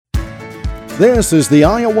This is the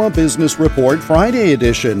Iowa Business Report Friday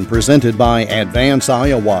edition, presented by Advance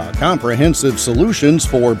Iowa, comprehensive solutions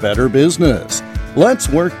for better business. Let's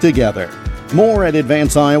work together. More at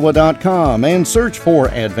advanceiowa.com and search for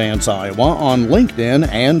Advance Iowa on LinkedIn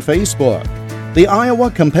and Facebook. The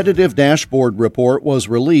Iowa Competitive Dashboard Report was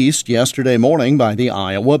released yesterday morning by the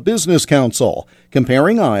Iowa Business Council,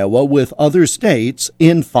 comparing Iowa with other states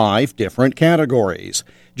in 5 different categories.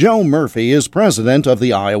 Joe Murphy is president of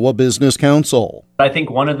the Iowa Business Council. I think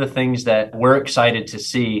one of the things that we're excited to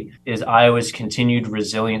see is Iowa's continued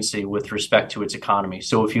resiliency with respect to its economy.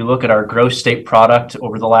 So if you look at our gross state product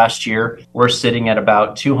over the last year, we're sitting at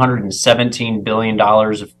about $217 billion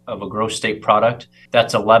of a gross state product.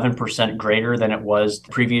 That's 11% greater than it was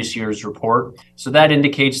the previous year's report. So that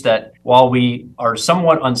indicates that while we are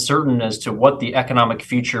somewhat uncertain as to what the economic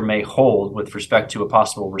future may hold with respect to a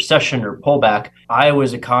possible recession or pullback,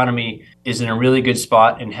 Iowa's economy is in a really good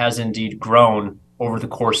spot and has indeed grown over the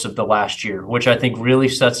course of the last year, which I think really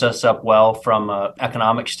sets us up well from an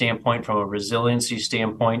economic standpoint, from a resiliency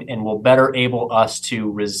standpoint, and will better enable us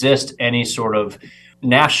to resist any sort of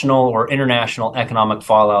national or international economic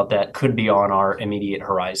fallout that could be on our immediate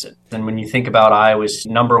horizon. And when you think about Iowa's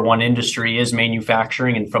number one industry is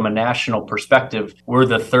manufacturing, and from a national perspective, we're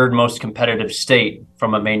the third most competitive state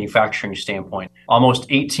from a manufacturing standpoint. Almost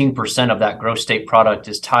 18% of that gross state product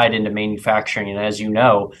is tied into manufacturing. And as you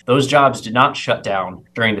know, those jobs did not shut down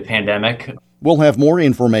during the pandemic. We'll have more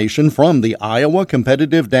information from the Iowa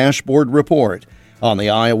Competitive Dashboard Report on the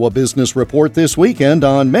Iowa Business Report this weekend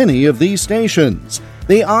on many of these stations.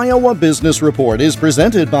 The Iowa Business Report is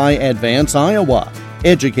presented by Advance Iowa,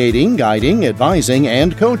 educating, guiding, advising,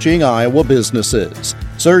 and coaching Iowa businesses.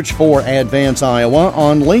 Search for Advance Iowa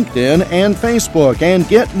on LinkedIn and Facebook and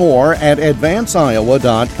get more at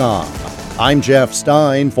advanceiowa.com. I'm Jeff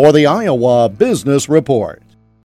Stein for the Iowa Business Report.